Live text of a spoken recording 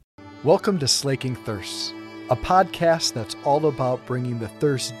Welcome to Slaking Thirsts, a podcast that's all about bringing the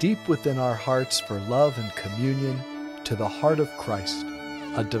thirst deep within our hearts for love and communion to the heart of Christ,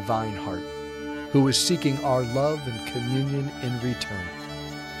 a divine heart, who is seeking our love and communion in return.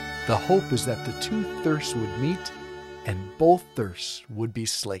 The hope is that the two thirsts would meet and both thirsts would be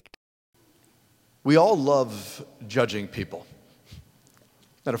slaked. We all love judging people.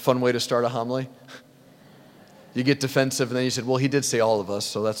 Isn't that a fun way to start a homily? You get defensive, and then you said, well, he did say all of us,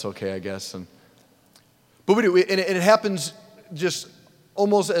 so that's okay, I guess. But we do, and it happens just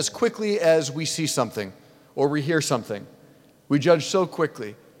almost as quickly as we see something or we hear something. We judge so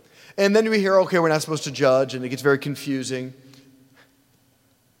quickly. And then we hear, okay, we're not supposed to judge, and it gets very confusing.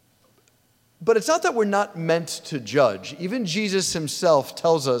 But it's not that we're not meant to judge. Even Jesus himself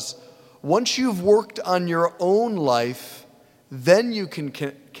tells us, once you've worked on your own life, then you can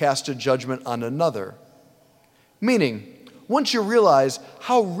cast a judgment on another. Meaning, once you realize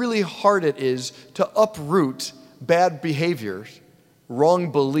how really hard it is to uproot bad behaviors,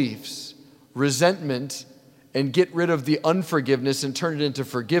 wrong beliefs, resentment, and get rid of the unforgiveness and turn it into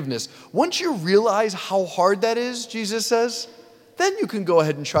forgiveness, once you realize how hard that is, Jesus says, then you can go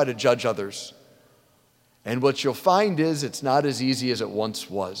ahead and try to judge others. And what you'll find is it's not as easy as it once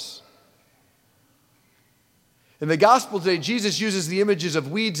was. In the gospel today, Jesus uses the images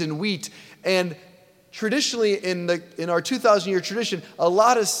of weeds and wheat, and traditionally, in our 2,000-year tradition, a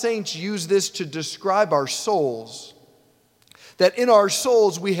lot of saints use this to describe our souls. That in our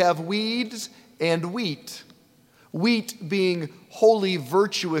souls we have weeds and wheat. Wheat being holy,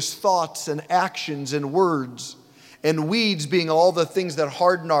 virtuous thoughts and actions and words. And weeds being all the things that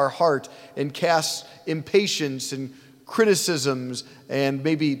harden our heart and cast impatience and criticisms and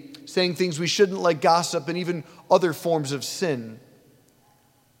maybe saying things we shouldn't, like gossip and even other forms of sin.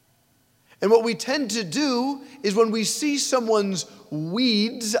 And what we tend to do is when we see someone's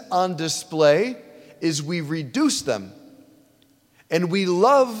weeds on display is we reduce them. And we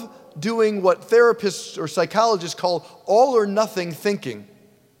love doing what therapists or psychologists call all or nothing thinking.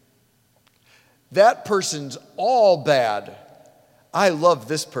 That person's all bad. I love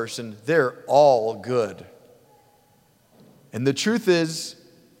this person. They're all good. And the truth is,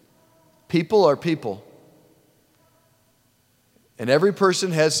 people are people. And every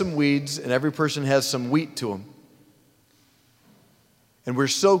person has some weeds, and every person has some wheat to them. And we're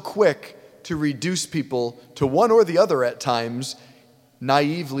so quick to reduce people to one or the other at times,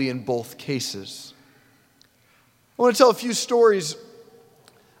 naively in both cases. I want to tell a few stories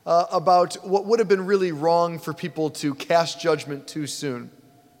about what would have been really wrong for people to cast judgment too soon.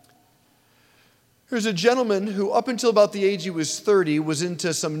 There's a gentleman who, up until about the age he was 30, was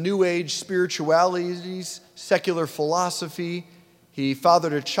into some New Age spiritualities, secular philosophy. He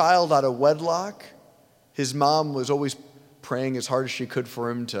fathered a child out of wedlock. His mom was always praying as hard as she could for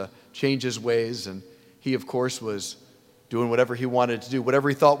him to change his ways, and he, of course, was doing whatever he wanted to do, whatever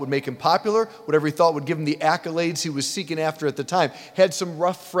he thought would make him popular, whatever he thought would give him the accolades he was seeking after at the time. Had some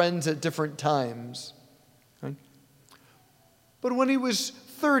rough friends at different times. Right? But when he was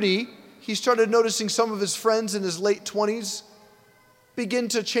 30, he started noticing some of his friends in his late 20s begin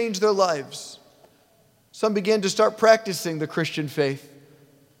to change their lives. Some began to start practicing the Christian faith.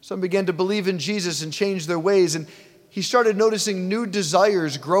 Some began to believe in Jesus and change their ways. And he started noticing new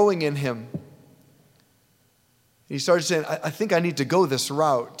desires growing in him. He started saying, I think I need to go this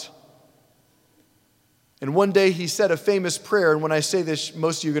route. And one day he said a famous prayer. And when I say this,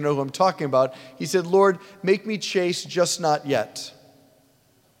 most of you are going to know who I'm talking about. He said, Lord, make me chaste, just not yet.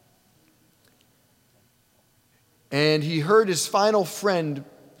 And he heard his final friend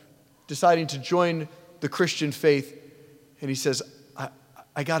deciding to join the Christian faith, and he says,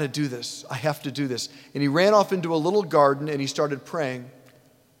 I got to do this. I have to do this. And he ran off into a little garden, and he started praying.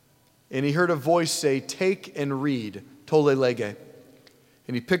 And he heard a voice say, take and read, tolle lege.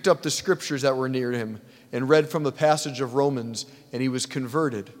 And he picked up the scriptures that were near him and read from the passage of Romans, and he was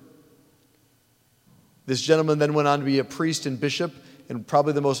converted. This gentleman then went on to be a priest and bishop, and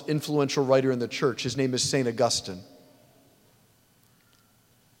probably the most influential writer in the church. His name is St. Augustine.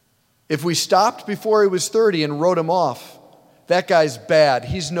 If we stopped before he was 30 and wrote him off, that guy's bad,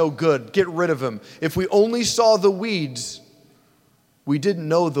 he's no good, get rid of him. If we only saw the weeds, we didn't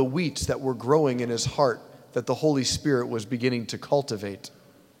know the wheats that were growing in his heart that the Holy Spirit was beginning to cultivate.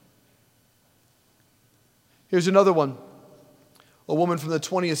 Here's another one. A woman from the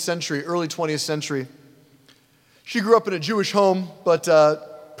 20th century, early 20th century. She grew up in a Jewish home,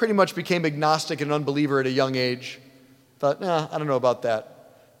 but pretty much became agnostic and unbeliever at a young age. Thought, I don't know about that.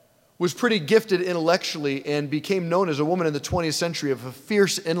 Was pretty gifted intellectually and became known as a woman in the 20th century of a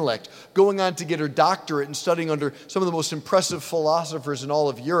fierce intellect, going on to get her doctorate and studying under some of the most impressive philosophers in all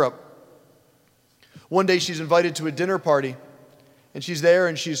of Europe. One day she's invited to a dinner party, and she's there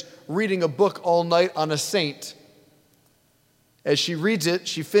and she's reading a book all night on a saint. As she reads it,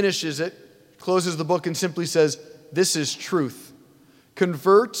 she finishes it, closes the book, and simply says, "This is truth."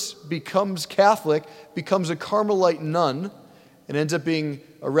 Converts, becomes Catholic, becomes a Carmelite nun, and ends up being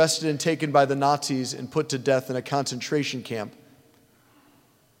arrested and taken by the Nazis and put to death in a concentration camp.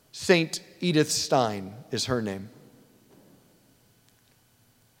 Saint Edith Stein is her name.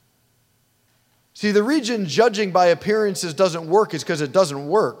 See, the reason judging by appearances doesn't work is because it doesn't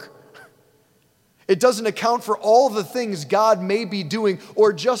work. It doesn't account for all the things God may be doing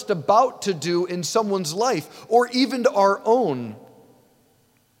or just about to do in someone's life, or even to our own.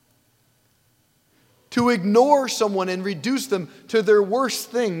 To ignore someone and reduce them to their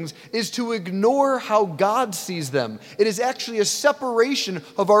worst things is to ignore how God sees them. It is actually a separation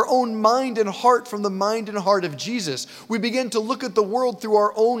of our own mind and heart from the mind and heart of Jesus. We begin to look at the world through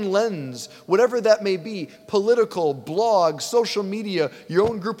our own lens, whatever that may be, political, blog, social media, your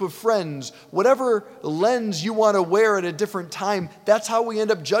own group of friends, whatever lens you want to wear at a different time, that's how we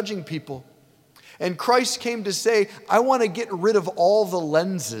end up judging people. And Christ came to say, I want to get rid of all the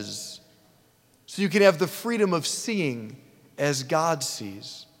lenses, so you can have the freedom of seeing as God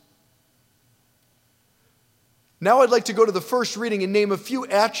sees. Now I'd like to go to the first reading and name a few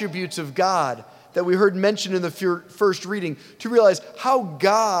attributes of God that we heard mentioned in the first reading to realize how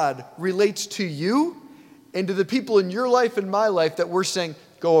God relates to you and to the people in your life and my life that we're saying,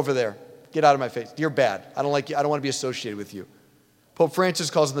 go over there, get out of my face, you're bad, I don't like you, I don't want to be associated with you. Pope Francis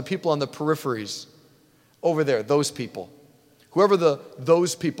calls them the people on the peripheries, over there, those people, whoever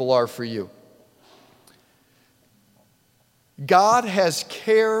those people are for you. God has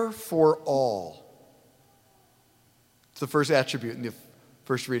care for all. It's the first attribute in the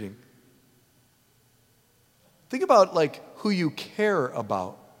first reading. Think about who you care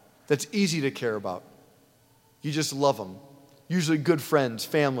about. That's easy to care about. You just love them. Usually good friends,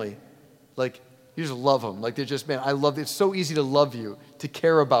 family. You just love them. They're just, man, I love it. It's so easy to love you, to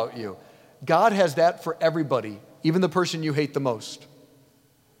care about you. God has that for everybody, even the person you hate the most.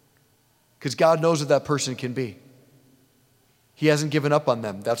 Because God knows what that person can be. He hasn't given up on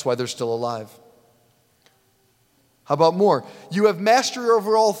them. That's why they're still alive. How about more? You have mastery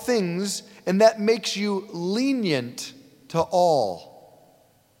over all things, and that makes you lenient to all.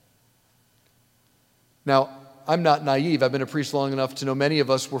 Now, I'm not naive. I've been a priest long enough to know many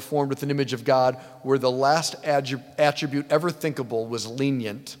of us were formed with an image of God where the last attribute ever thinkable was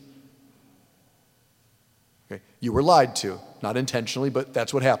lenient. Okay. You were lied to, not intentionally, but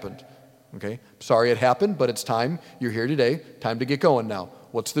that's what happened. Okay, sorry it happened, but it's time. You're here today. Time to get going now.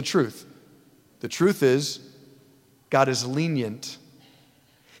 What's the truth? The truth is, God is lenient.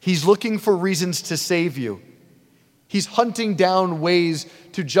 He's looking for reasons to save you. He's hunting down ways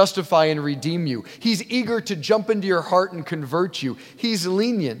to justify and redeem you. He's eager to jump into your heart and convert you. He's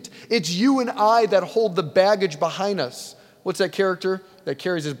lenient. It's you and I that hold the baggage behind us. What's that character that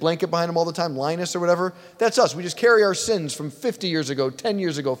carries his blanket behind him all the time, Linus or whatever? That's us. We just carry our sins from 50 years ago, 10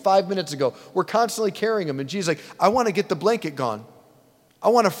 years ago, 5 minutes ago. We're constantly carrying them. And Jesus is like, I want to get the blanket gone. I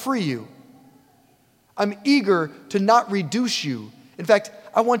want to free you. I'm eager to not reduce you. In fact,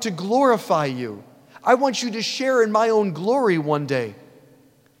 I want to glorify you. I want you to share in my own glory one day.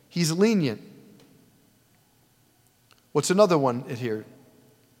 He's lenient. What's another one here?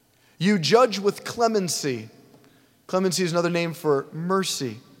 You judge with clemency. Clemency is another name for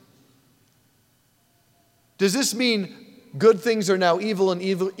mercy. Does this mean good things are now evil and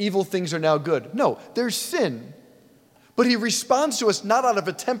evil things are now good? No, there's sin. But he responds to us not out of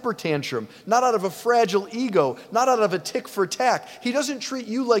a temper tantrum, not out of a fragile ego, not out of a tick for tack. He doesn't treat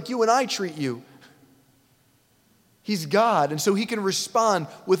you like you and I treat you. He's God, and so he can respond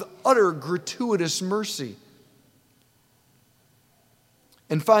with utter gratuitous mercy.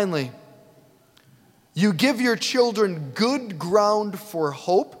 And finally, you give your children good ground for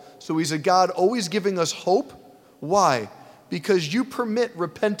hope. So he's a God always giving us hope. Why? Because you permit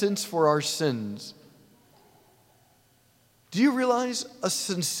repentance for our sins. Do you realize a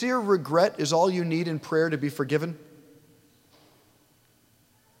sincere regret is all you need in prayer to be forgiven?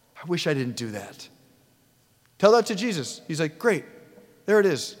 I wish I didn't do that. Tell that to Jesus. He's like, great, there it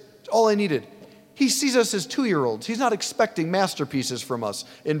is. It's all I needed. He sees us as 2-year-olds. He's not expecting masterpieces from us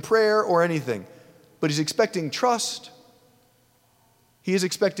in prayer or anything. But he's expecting trust. He is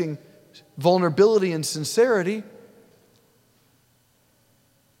expecting vulnerability and sincerity.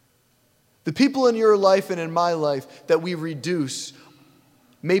 The people in your life and in my life that we reduce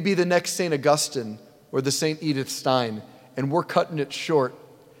may be the next St. Augustine or the St. Edith Stein, and we're cutting it short.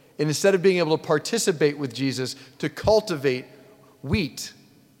 And instead of being able to participate with Jesus, to cultivate wheat,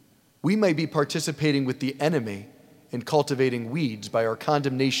 We may be participating with the enemy in cultivating weeds by our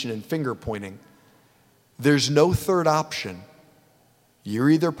condemnation and finger pointing. There's no third option. You're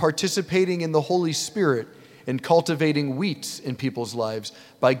either participating in the Holy Spirit in cultivating wheats in people's lives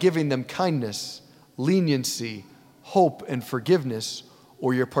by giving them kindness, leniency, hope, and forgiveness,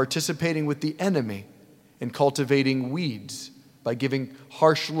 or you're participating with the enemy in cultivating weeds by giving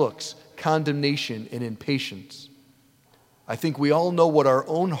harsh looks, condemnation, and impatience. I think we all know what our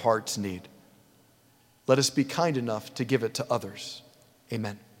own hearts need. Let us be kind enough to give it to others.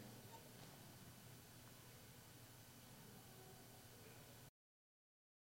 Amen.